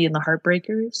Tom Petty and the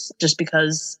Heartbreakers, just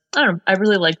because, I don't know, I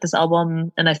really like this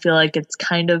album, and I feel like it's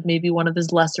kind of maybe one of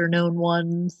his lesser known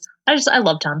ones. I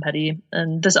love Tom Petty,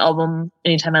 and this album,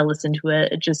 anytime I listen to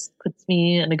it, it just puts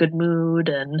me in a good mood,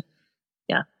 and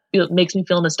yeah, it makes me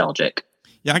feel nostalgic.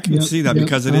 Yeah, I can see that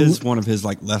because it is one of his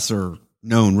like lesser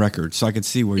known records. So I could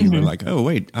see where you were like, oh,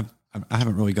 wait, I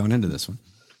haven't really gone into this one.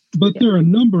 But there are a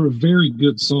number of very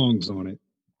good songs on it.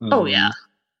 Oh, yeah.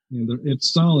 And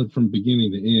it's solid from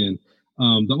beginning to end.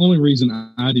 The only reason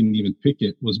I didn't even pick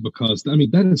it was because, I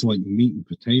mean, that is like meat and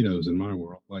potatoes in my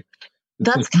world. Like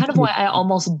that's like, kind of why I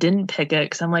almost didn't pick it,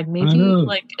 because I'm like, maybe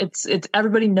like it's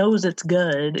everybody knows it's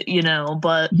good, you know.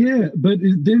 But yeah, but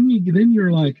then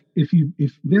you're like, if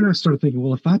then I started thinking,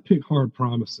 well, if I pick Hard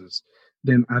Promises,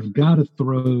 then I've got to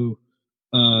throw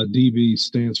dB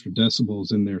stands for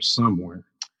decibels in there somewhere.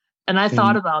 And I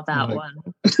thought about that one.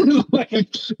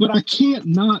 But I can't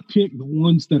not pick the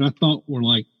ones that I thought were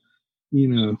like, you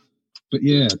know, but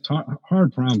yeah,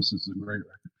 Hard Promises is a great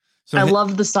record. So I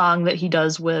love the song that he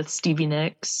does with Stevie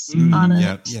Nicks on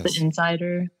it, The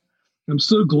Insider. I'm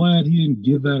so glad he didn't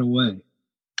give that away.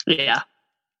 Yeah.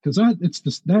 Because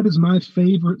that is my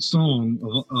favorite song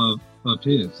of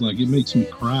his. Like, it makes me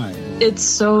cry. It's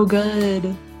so good.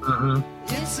 Uh-huh.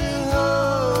 It's a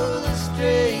world of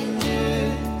strangers.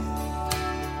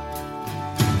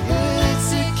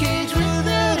 It's a cage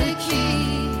without a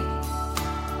key.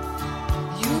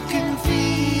 You can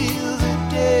feel the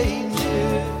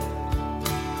danger.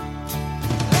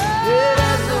 Yeah,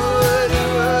 I know what you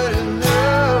want to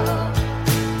know.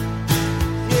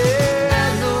 Yeah, I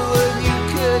know what you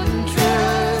couldn't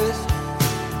trust.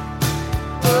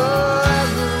 Oh, I'm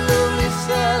the lonely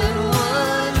silent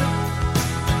one.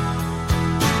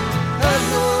 There's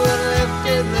no one left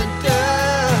in the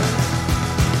dust.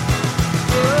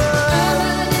 Oh, I'm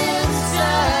an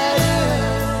insider.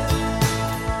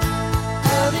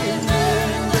 I've been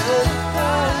burned the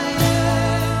fire.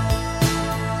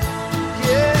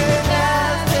 Yeah,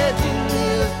 I've had to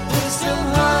live with some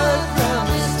hard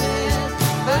promises.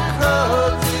 I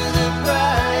crawled through the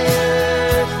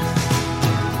briar.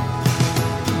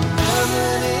 I'm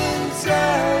an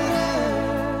insider.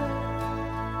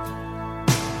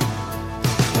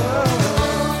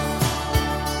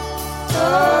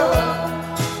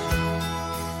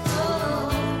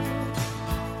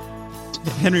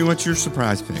 Henry, what's your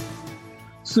surprise pick?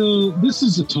 So this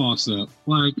is a toss-up.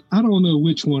 Like, I don't know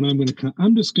which one I'm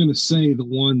just going to say the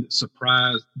one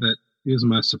that is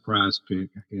my surprise pick,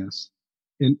 I guess.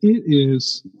 And it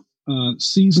is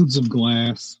Seasons of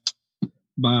Glass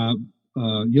by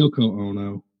Yoko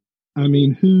Ono. I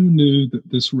mean, who knew that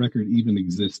this record even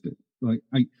existed? Like,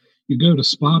 you go to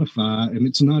Spotify and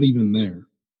it's not even there,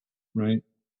 right?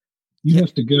 You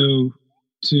have to go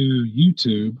to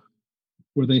YouTube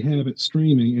where they have it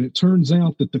streaming, and it turns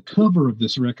out that the cover of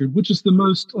this record, which is the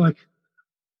most OG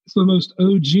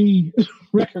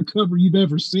record cover you've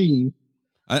ever seen.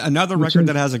 Another record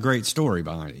that has a great story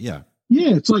behind it. Yeah. Yeah.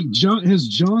 It's like has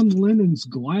John Lennon's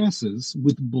glasses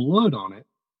with blood on it.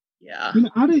 Yeah. You know,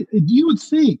 you would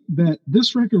think that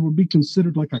this record would be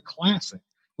considered like a classic.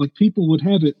 Like people would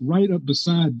have it right up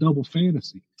beside Double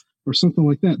Fantasy or something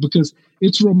like that, because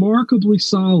it's remarkably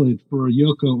solid for a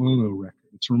Yoko Ono record.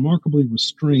 It's remarkably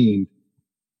restrained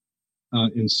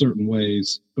in certain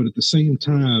ways, but at the same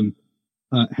time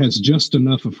has just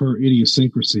enough of her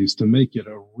idiosyncrasies to make it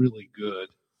a really good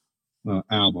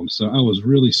album. So I was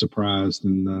really surprised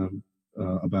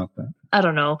about that. I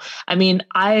don't know. I mean,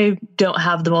 I don't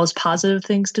have the most positive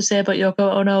things to say about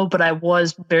Yoko Ono, but I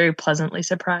was very pleasantly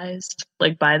surprised,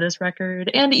 like, by this record,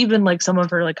 and even like some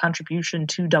of her like contribution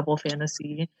to Double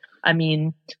Fantasy. I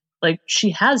mean, like,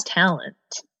 she has talent.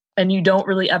 And you don't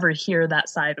really ever hear that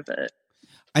side of it.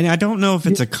 And I don't know if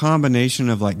it's a combination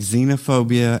of like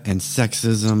xenophobia and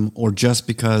sexism, or just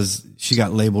because she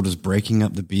got labeled as breaking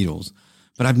up the Beatles.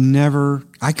 But I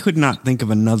could not think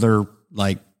of another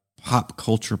like pop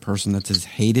culture person that's as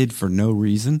hated for no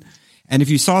reason. And if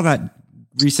you saw that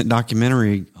recent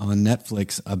documentary on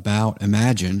Netflix about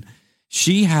Imagine,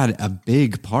 she had a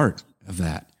big part of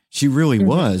that. She really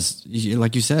was.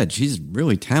 Like you said, she's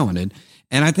really talented.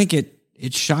 And I think it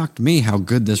shocked me how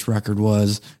good this record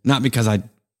was, not because I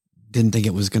didn't think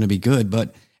it was going to be good,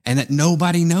 and that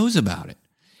nobody knows about it.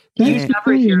 You That's the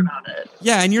never hear thing. about it.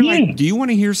 Yeah, and you're Yeah. like, do you want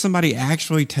to hear somebody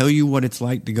actually tell you what it's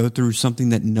like to go through something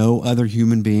that no other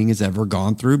human being has ever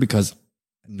gone through? Because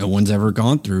no one's ever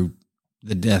gone through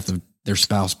the death of their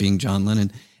spouse being John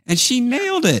Lennon. And she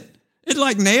nailed it. It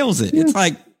like nails it. Yeah. It's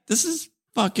like, this is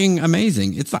fucking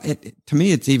amazing. It's like, to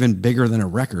me, it's even bigger than a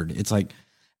record. It's like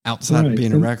outside of Right.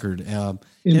 being a record. And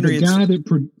Henry,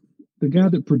 the guy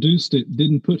that produced it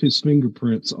didn't put his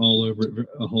fingerprints all over it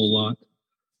a whole lot,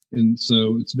 and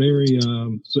so it's very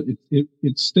so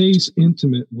it stays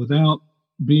intimate without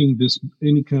being this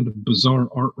any kind of bizarre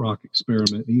art rock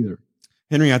experiment either.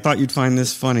 Henry, I thought you'd find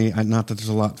this funny. Not that there's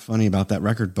a lot funny about that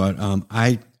record, but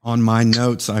I on my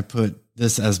notes I put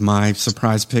this as my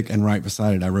surprise pick, and right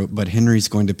beside it I wrote, "But Henry's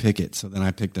going to pick it." So then I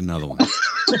picked another one.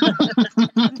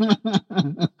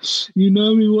 You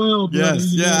know me well, buddy.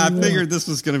 Yes, You yeah, know I me well. figured this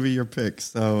was going to be your pick.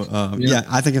 So Yeah. yeah,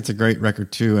 I think it's a great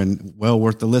record too, and well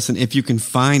worth the listen if you can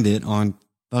find it on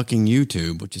fucking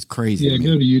YouTube, which is crazy. Yeah, to me.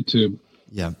 go to YouTube.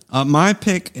 Yeah. My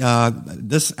pick,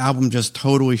 this album just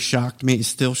totally shocked me. It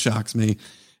still shocks me.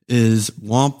 Is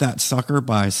Womp That Sucker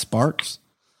by Sparks.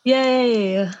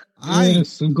 Yay.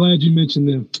 Yes, I'm glad you mentioned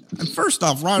them. First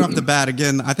off, right off the bat,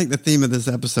 again, I think the theme of this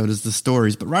episode is the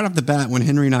stories. But right off the bat, when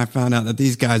Henry and I found out that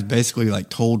these guys basically like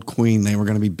told Queen they were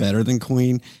going to be better than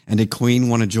Queen, and did Queen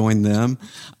want to join them,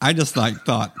 I just like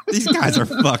thought these guys are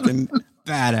fucking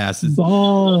badasses.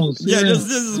 Balls. Yeah, this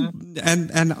is, and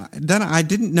then I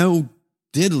didn't know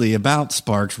diddly about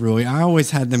Sparks really. I always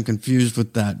had them confused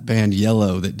with that band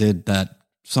Yellow that did that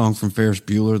song from Ferris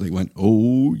Bueller. They went,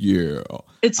 "Oh yeah."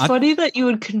 It's funny that you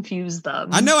would confuse them.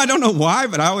 I know, I don't know why,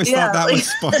 but I always thought that was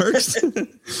Sparks.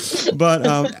 But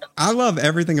I love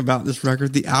everything about this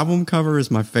record. The album cover is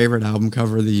my favorite album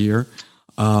cover of the year.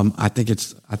 I think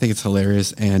it's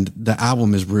hilarious, and the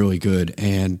album is really good.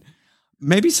 And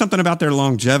maybe something about their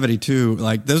longevity too.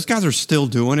 Like those guys are still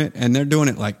doing it, and they're doing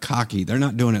it like cocky. They're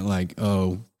not doing it like,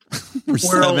 oh, we're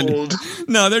 70. old.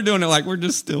 No, they're doing it like we're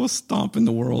just still stomping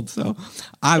the world. So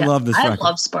I love this record. I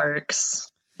love Sparks.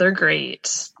 They're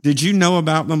great. Did you know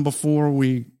about them before were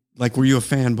you a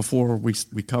fan before we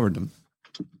covered them?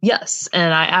 Yes.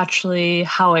 And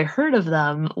how I heard of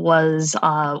them was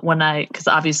because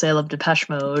obviously I love Depeche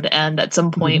Mode. And at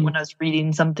some point when I was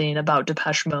reading something about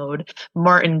Depeche Mode,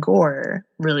 Martin Gore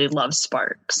really loves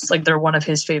Sparks. Like they're one of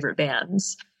his favorite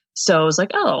bands. So I was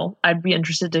like, oh, I'd be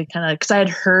interested to kind of, because I had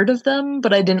heard of them,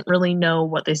 but I didn't really know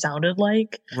what they sounded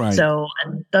like. Right. So,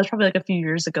 and that was probably like a few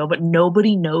years ago, but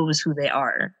nobody knows who they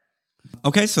are.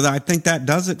 Okay, so I think that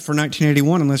does it for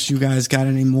 1981, unless you guys got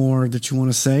any more that you want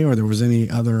to say, or there was any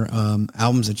other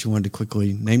albums that you wanted to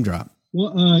quickly name drop.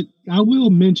 Well, I will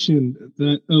mention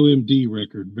that OMD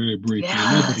record very briefly.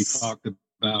 Yes. Nobody talked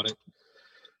about it.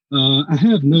 I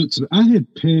have notes. I had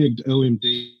pegged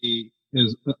OMD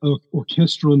as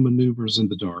orchestral maneuvers in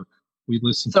the dark. We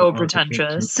listened So to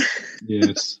pretentious.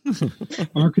 Yes.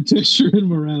 Architecture and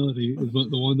Morality is the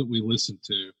one that we listened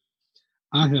to.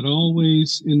 I had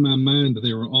always in my mind that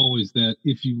there were always that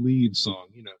If You Leave song,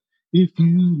 If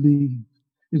You Leave.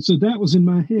 And so that was in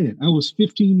my head. I was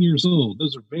 15 years old.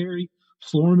 Those are very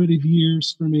formative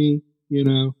years for me,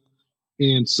 and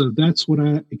so that's what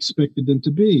I expected them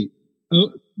to be.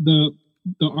 The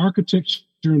Architecture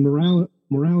and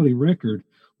Morality record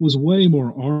was way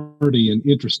more arty and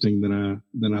interesting than I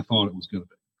thought it was going to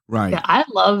be. Right. Yeah, I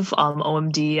love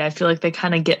OMD. I feel like they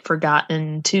kind of get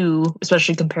forgotten too,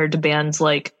 especially compared to bands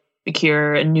like The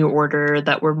Cure and New Order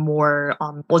that were more,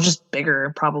 just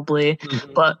bigger probably.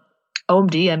 Mm-hmm. But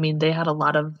OMD, I mean,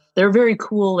 they're very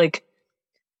cool. Like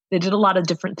they did a lot of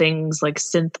different things like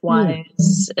synth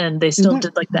wise, and they still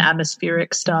did like the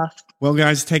atmospheric stuff. Well,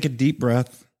 guys, take a deep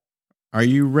breath. Are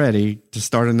you ready to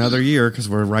start another year? Because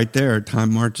we're right there.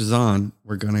 Time marches on.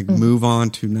 We're going to move on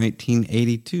to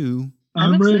 1982.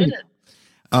 I'm ready.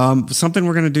 Something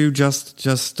we're going to do just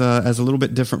as a little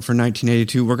bit different for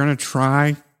 1982. We're going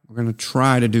to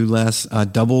try to do less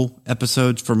double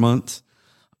episodes for months,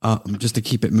 just to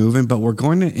keep it moving. But we're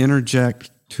going to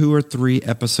interject 2 or 3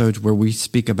 episodes where we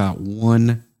speak about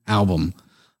one album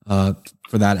for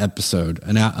that episode,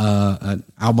 an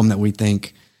album that we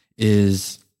think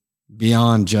is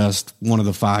beyond just one of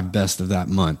the 5 best of that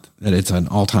month. That it's an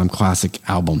all-time classic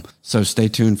album. So stay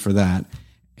tuned for that.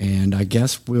 And I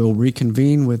guess we'll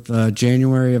reconvene with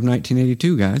January of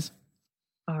 1982, guys.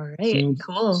 All right,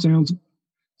 cool. Sounds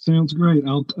great.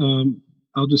 I'll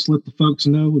just let the folks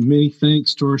know. And many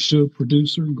thanks to our show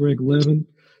producer, Greg Levin.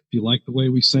 If you like the way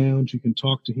we sound, you can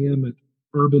talk to him at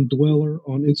Urban Dweller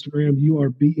on Instagram,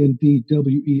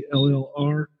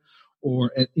 URBNDWELLR,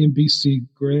 or at MBC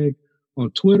Greg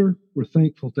on Twitter. We're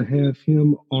thankful to have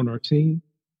him on our team.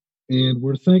 And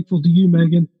we're thankful to you,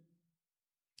 Megan.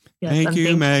 Yes, Thank and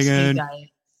you, thanks to Megan. guys.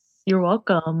 You're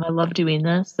welcome. I love doing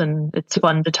this, and it's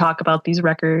fun to talk about these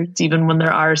records, even when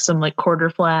there are some like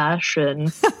quarter flash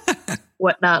and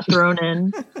whatnot thrown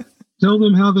in. Tell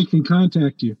them how they can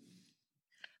contact you.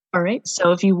 All right.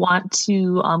 So if you want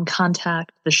to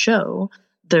contact the show,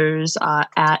 there's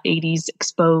at 80s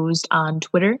Exposed on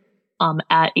Twitter,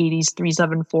 at 80s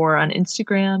 374 on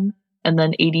Instagram, and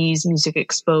then 80s Music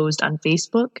Exposed on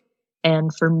Facebook.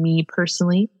 And for me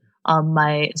personally,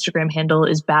 my Instagram handle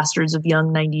is Bastards of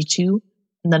Young 92.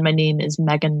 And then my name is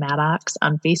Megan Maddox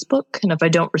on Facebook. And if I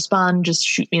don't respond, just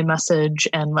shoot me a message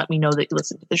and let me know that you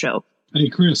listen to the show. Hey,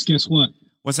 Chris, guess what?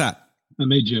 What's that? I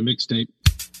made you a mixtape.